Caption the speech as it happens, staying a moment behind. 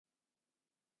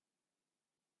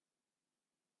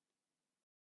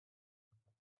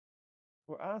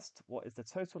We're asked what is the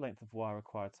total length of wire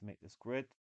required to make this grid,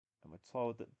 and we're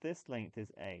told that this length is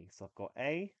A. So I've got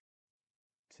A,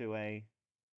 2A,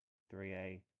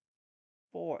 3A,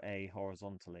 4A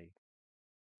horizontally.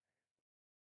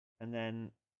 And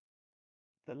then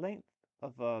the length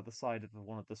of the side of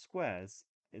one of the squares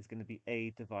is going to be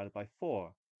A divided by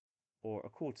 4, or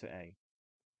 1/4 A.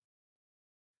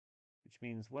 Which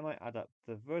means when I add up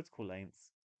the vertical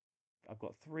lengths, I've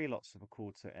got 3 lots of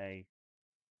 1/4 A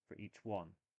for each one.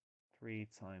 3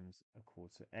 times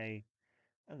 1/4 A,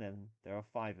 and then there are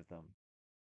 5 of them.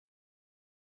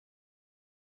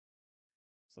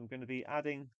 So I'm going to be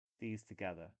adding these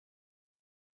together.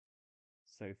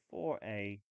 So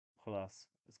 4A plus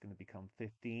is going to become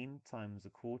 15 times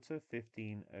 1/4,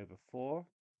 15 over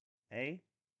 4A.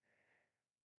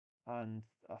 And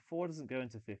 4 doesn't go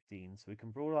into 15, so we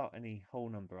can rule out any whole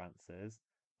number answers,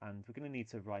 and we're going to need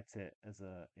to write it as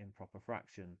an improper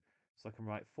fraction. So I can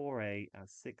write 4A as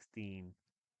 16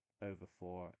 over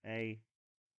 4A.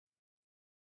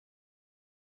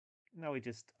 Now we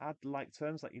just add like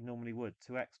terms like you normally would.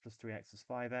 2x plus 3x is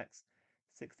 5x.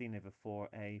 16 over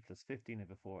 4A plus 15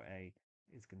 over 4A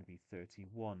is going to be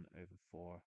 31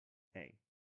 over 4A.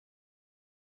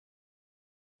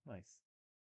 Nice.